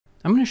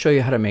I'm going to show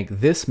you how to make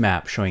this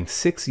map showing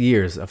 6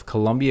 years of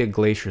Columbia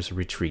Glacier's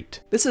retreat.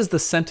 This is the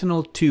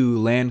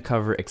Sentinel-2 Land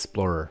Cover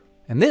Explorer.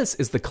 And this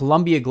is the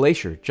Columbia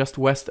Glacier just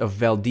west of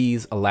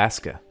Valdez,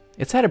 Alaska.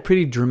 It's had a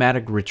pretty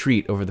dramatic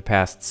retreat over the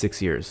past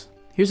 6 years.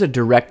 Here's a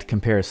direct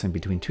comparison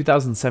between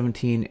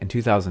 2017 and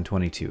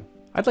 2022.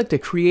 I'd like to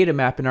create a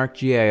map in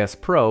ArcGIS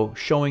Pro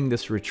showing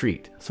this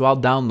retreat, so I'll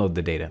download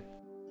the data.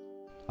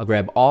 I'll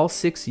grab all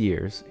 6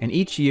 years, and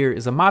each year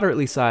is a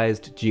moderately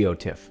sized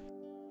geotiff.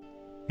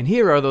 And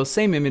here are those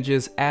same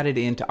images added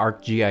into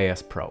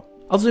ArcGIS Pro.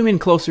 I'll zoom in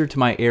closer to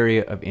my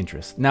area of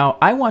interest. Now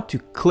I want to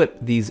clip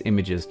these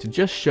images to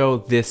just show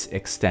this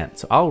extent.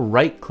 So I'll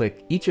right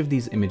click each of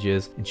these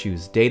images and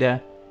choose Data,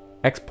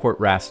 Export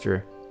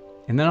Raster,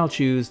 and then I'll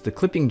choose the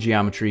clipping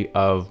geometry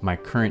of my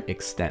current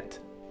extent.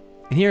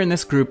 And here in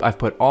this group I've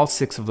put all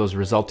 6 of those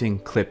resulting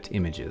clipped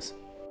images.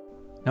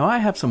 Now I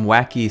have some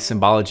wacky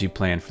symbology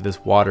planned for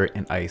this water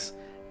and ice,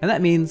 and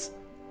that means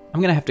I'm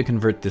going to have to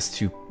convert this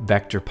to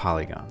vector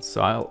polygons.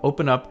 So I'll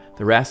open up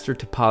the raster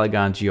to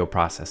polygon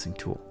geoprocessing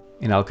tool,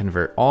 and I'll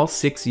convert all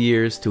 6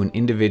 years to an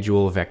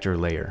individual vector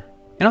layer.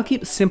 And I'll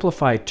keep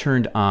simplify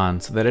turned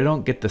on so that I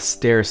don't get the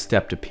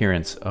stair-stepped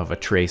appearance of a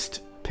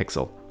traced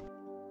pixel.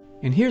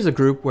 And here's a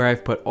group where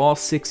I've put all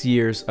 6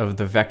 years of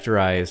the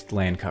vectorized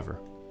land cover.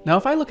 Now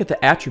if I look at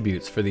the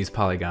attributes for these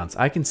polygons,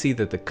 I can see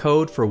that the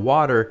code for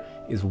water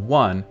is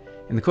 1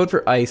 and the code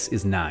for ice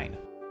is 9.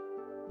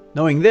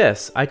 Knowing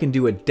this, I can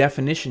do a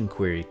definition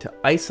query to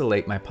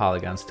isolate my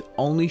polygons to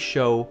only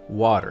show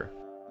water.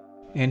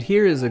 And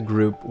here is a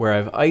group where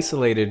I've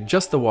isolated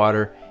just the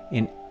water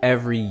in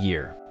every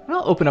year. And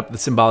I'll open up the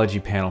symbology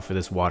panel for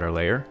this water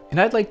layer,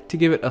 and I'd like to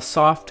give it a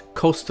soft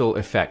coastal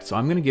effect. So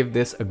I'm going to give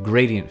this a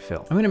gradient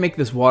fill. I'm going to make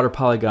this water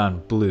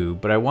polygon blue,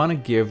 but I want to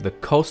give the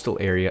coastal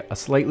area a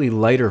slightly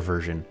lighter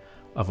version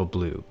of a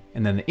blue.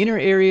 And then the inner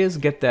areas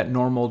get that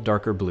normal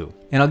darker blue.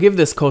 And I'll give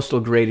this coastal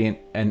gradient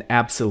an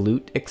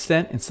absolute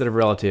extent instead of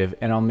relative,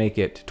 and I'll make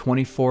it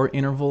 24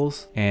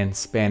 intervals and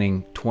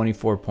spanning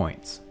 24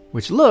 points,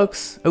 which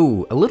looks, a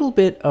little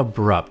bit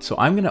abrupt. So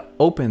I'm gonna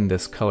open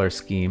this color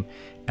scheme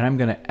and I'm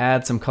gonna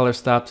add some color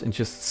stops and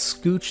just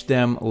scooch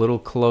them a little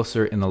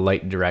closer in the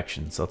light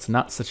direction. So it's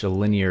not such a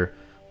linear,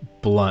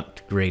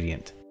 blunt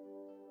gradient.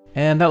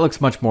 And that looks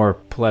much more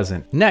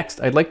pleasant. Next,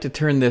 I'd like to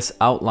turn this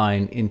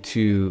outline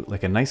into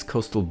like a nice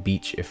coastal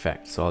beach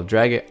effect. So I'll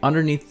drag it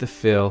underneath the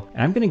fill,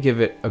 and I'm gonna give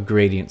it a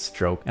gradient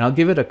stroke. And I'll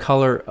give it a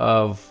color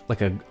of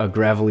like a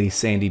gravelly,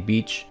 sandy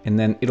beach, and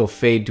then it'll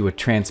fade to a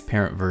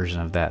transparent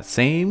version of that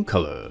same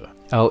color.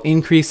 I'll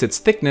increase its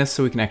thickness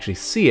so we can actually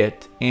see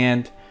it,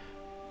 and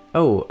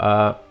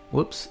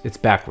whoops, it's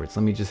backwards.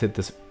 Let me just hit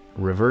this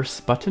reverse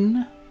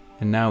button,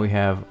 and now we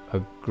have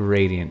a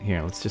gradient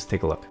here. Let's just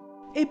take a look.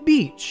 A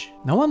beach.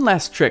 Now one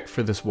last trick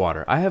for this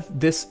water. I have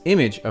this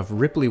image of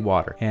ripply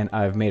water and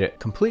I've made it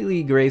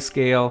completely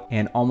grayscale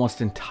and almost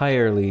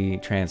entirely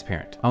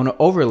transparent. I want to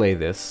overlay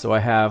this so I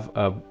have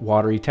a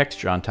watery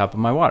texture on top of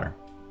my water,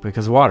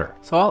 because water.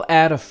 So I'll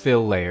add a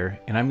fill layer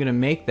and I'm going to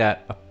make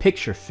that a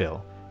picture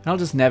fill, and I'll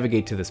just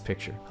navigate to this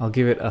picture. I'll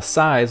give it a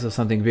size of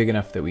something big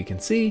enough that we can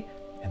see,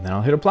 and then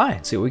I'll hit apply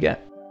and see what we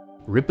get.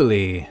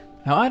 Ripply.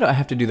 Now I don't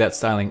have to do that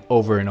styling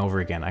over and over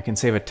again. I can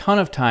save a ton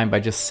of time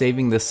by just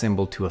saving this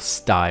symbol to a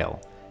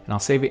style. And I'll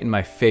save it in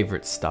my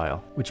favorite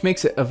style, which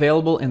makes it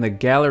available in the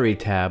gallery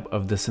tab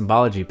of the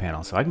symbology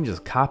panel. So I can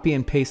just copy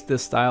and paste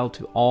this style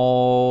to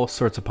all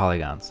sorts of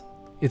polygons.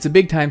 It's a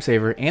big time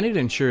saver, and it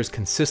ensures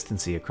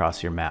consistency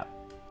across your map.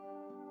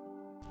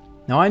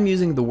 Now I'm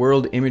using the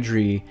world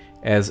imagery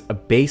as a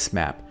base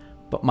map,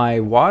 but my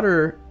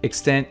water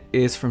extent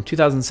is from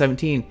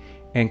 2017.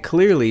 And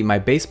clearly my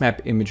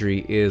basemap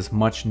imagery is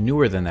much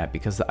newer than that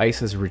because the ice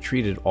has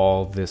retreated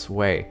all this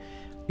way.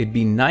 It'd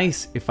be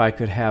nice if I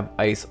could have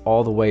ice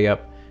all the way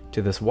up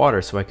to this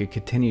water so I could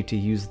continue to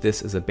use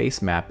this as a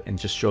base map and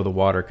just show the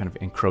water kind of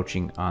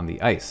encroaching on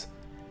the ice.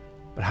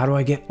 But how do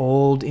I get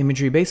old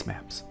imagery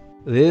basemaps?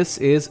 This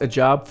is a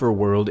job for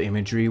world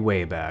imagery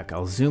way back.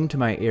 I'll zoom to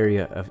my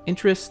area of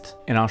interest,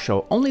 and I'll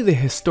show only the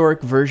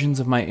historic versions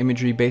of my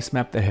imagery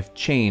basemap that have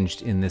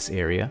changed in this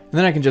area. And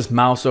then I can just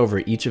mouse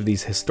over each of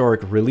these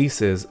historic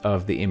releases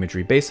of the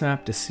imagery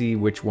basemap to see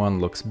which one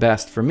looks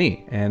best for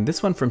me. And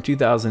this one from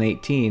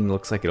 2018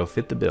 looks like it'll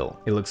fit the bill.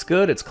 It looks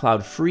good, it's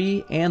cloud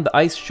free, and the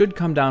ice should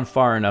come down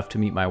far enough to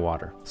meet my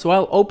water. So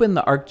I'll open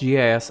the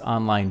ArcGIS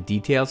online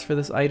details for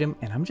this item,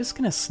 and I'm just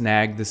gonna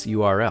snag this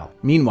URL.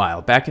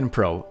 Meanwhile, back in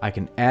Pro, I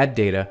can add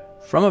data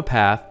from a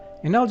path,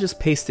 and I'll just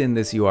paste in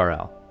this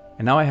URL.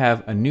 And now I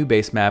have a new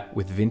base map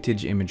with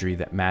vintage imagery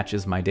that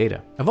matches my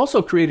data. I've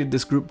also created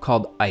this group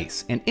called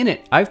Ice, and in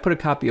it I've put a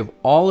copy of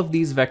all of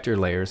these vector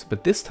layers,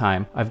 but this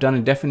time I've done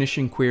a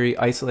definition query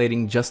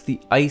isolating just the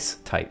ice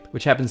type,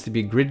 which happens to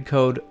be grid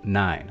code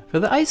 9. For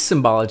the ice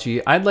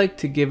symbology, I'd like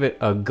to give it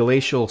a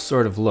glacial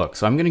sort of look,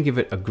 so I'm going to give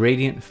it a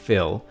gradient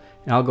fill,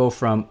 and I'll go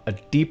from a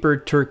deeper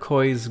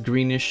turquoise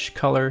greenish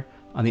color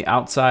on the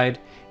outside,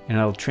 and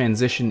it'll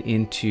transition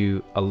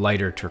into a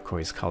lighter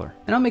turquoise color.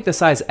 And I'll make the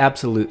size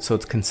absolute so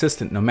it's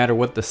consistent no matter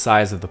what the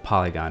size of the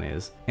polygon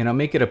is. And I'll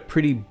make it a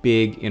pretty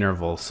big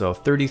interval, so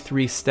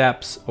 33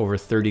 steps over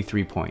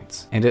 33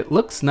 points. And it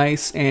looks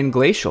nice and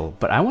glacial,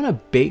 but I want to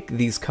bake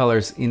these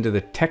colors into the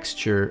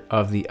texture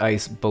of the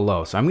ice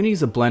below. So I'm going to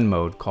use a blend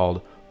mode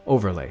called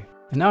Overlay.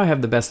 And now I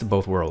have the best of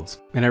both worlds,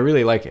 and I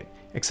really like it.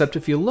 Except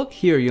if you look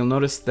here, you'll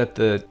notice that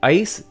the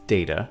ice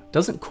data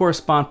doesn't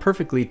correspond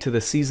perfectly to the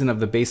season of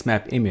the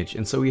basemap image.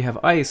 And so we have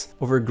ice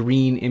over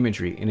green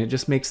imagery, and it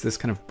just makes this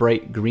kind of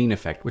bright green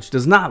effect, which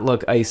does not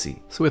look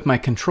icy. So with my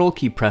control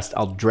key pressed,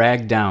 I'll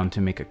drag down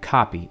to make a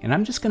copy, and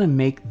I'm just gonna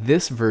make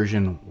this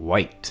version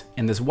white.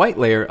 And this white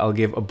layer, I'll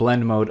give a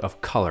blend mode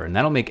of color, and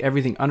that'll make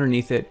everything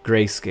underneath it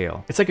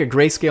grayscale. It's like a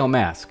grayscale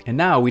mask. And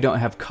now we don't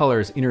have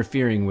colors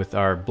interfering with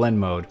our blend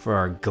mode for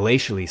our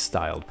glacially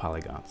styled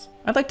polygons.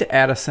 I'd like to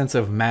add a sense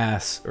of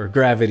mass or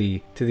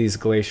gravity to these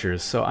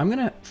glaciers, so I'm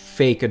gonna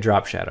fake a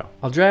drop shadow.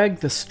 I'll drag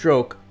the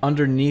stroke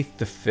underneath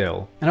the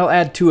fill, and I'll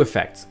add two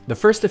effects. The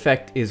first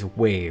effect is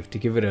wave, to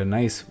give it a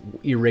nice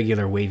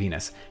irregular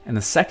waviness, and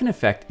the second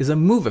effect is a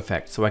move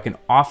effect, so I can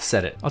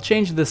offset it. I'll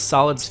change this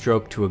solid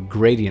stroke to a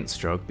gradient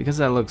stroke because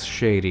that looks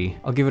shady.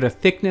 I'll give it a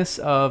thickness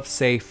of,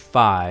 say,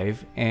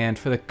 5, and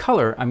for the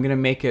color, I'm gonna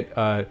make it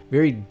a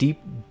very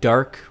deep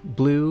dark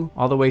blue,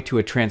 all the way to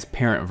a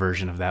transparent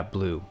version of that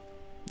blue.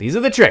 These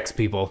are the tricks,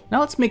 people. Now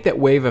let's make that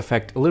wave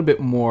effect a little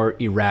bit more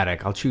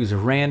erratic. I'll choose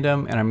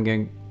random, and I'm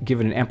going to give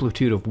it an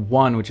amplitude of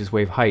 1, which is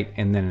wave height,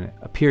 and then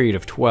a period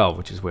of 12,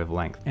 which is wave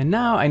length. And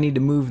now I need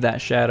to move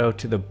that shadow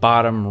to the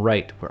bottom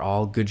right, where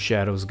all good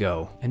shadows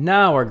go. And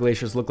now our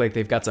glaciers look like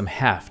they've got some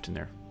heft, and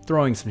they're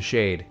throwing some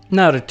shade.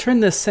 Now to turn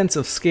this sense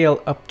of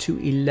scale up to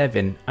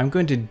 11, I'm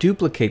going to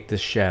duplicate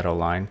this shadow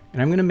line,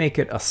 and I'm going to make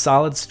it a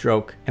solid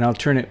stroke, and I'll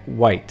turn it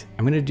white.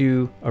 I'm going to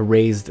do a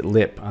raised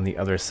lip on the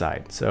other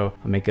side. So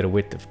I'll make it a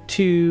width of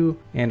 2,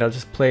 and I'll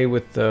just play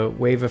with the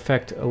wave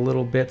effect a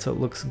little bit so it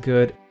looks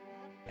good.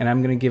 And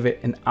I'm going to give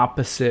it an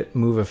opposite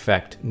move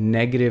effect,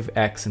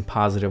 -X and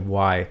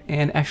 +Y.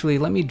 And actually,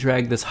 let me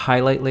drag this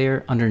highlight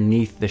layer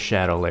underneath the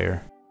shadow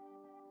layer.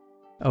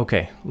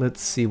 Okay,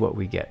 let's see what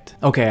we get.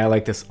 Okay, I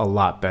like this a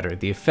lot better.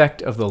 The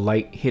effect of the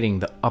light hitting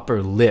the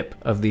upper lip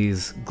of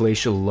these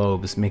glacial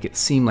lobes make it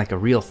seem like a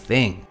real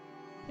thing.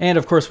 And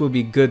of course, we'll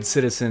be good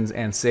citizens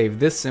and save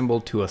this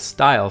symbol to a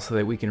style so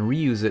that we can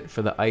reuse it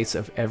for the ice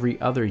of every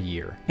other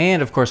year.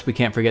 And of course, we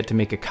can't forget to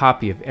make a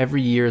copy of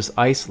every year's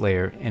ice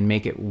layer and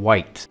make it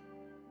white.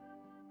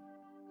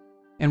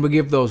 And we'll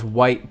give those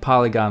white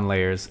polygon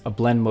layers a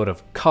blend mode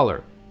of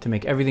color to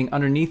make everything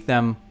underneath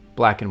them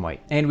black and white.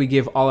 And we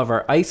give all of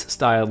our ice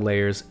styled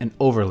layers an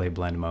overlay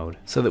blend mode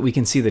so that we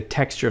can see the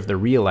texture of the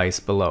real ice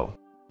below.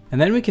 And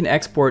then we can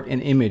export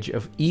an image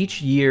of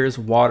each year's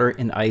water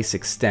and ice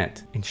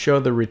extent and show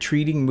the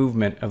retreating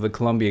movement of the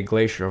Columbia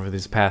Glacier over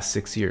these past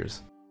 6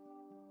 years.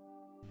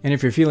 And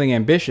if you're feeling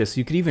ambitious,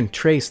 you could even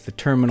trace the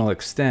terminal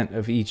extent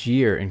of each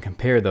year and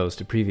compare those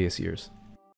to previous years.